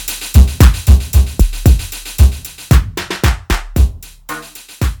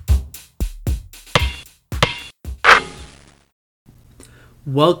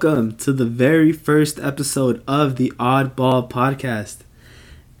Welcome to the very first episode of the Oddball Podcast.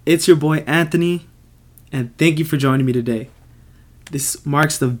 It's your boy Anthony, and thank you for joining me today. This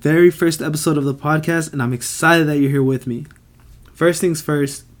marks the very first episode of the podcast, and I'm excited that you're here with me. First things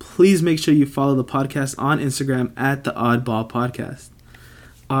first, please make sure you follow the podcast on Instagram at the Oddball Podcast.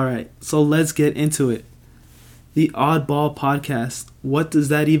 Alright, so let's get into it. The Oddball Podcast, what does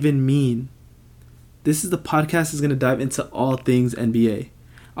that even mean? This is the podcast that's going to dive into all things NBA.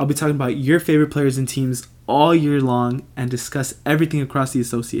 I'll be talking about your favorite players and teams all year long and discuss everything across the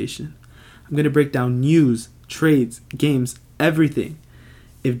association. I'm going to break down news, trades, games, everything.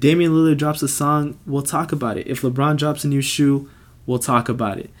 If Damian Lillard drops a song, we'll talk about it. If LeBron drops a new shoe, we'll talk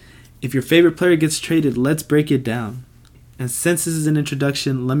about it. If your favorite player gets traded, let's break it down. And since this is an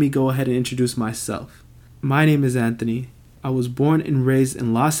introduction, let me go ahead and introduce myself. My name is Anthony. I was born and raised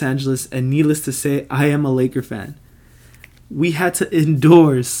in Los Angeles, and needless to say, I am a Laker fan. We had to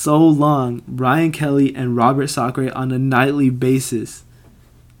endure so long Brian Kelly and Robert Sacre on a nightly basis.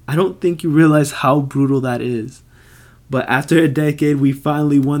 I don't think you realize how brutal that is. But after a decade, we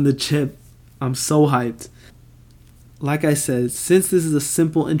finally won the chip. I'm so hyped. Like I said, since this is a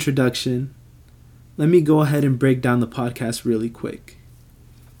simple introduction, let me go ahead and break down the podcast really quick.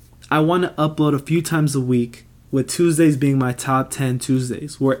 I want to upload a few times a week, with Tuesdays being my top 10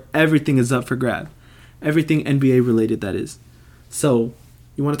 Tuesdays, where everything is up for grab. Everything NBA related, that is. So,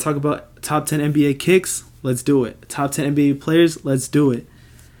 you want to talk about top 10 NBA kicks? Let's do it. Top 10 NBA players? Let's do it.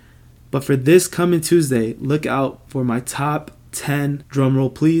 But for this coming Tuesday, look out for my top 10,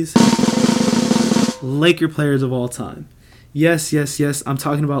 drumroll please, Laker players of all time. Yes, I'm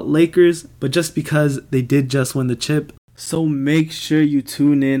talking about Lakers, but just because they did just win the chip. So make sure you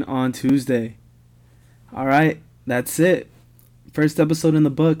tune in on Tuesday. Alright, that's it. First episode in the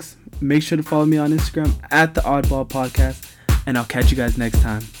books. Make sure to follow me on Instagram at the Oddball Podcast, and I'll catch you guys next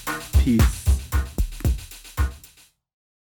time. Peace.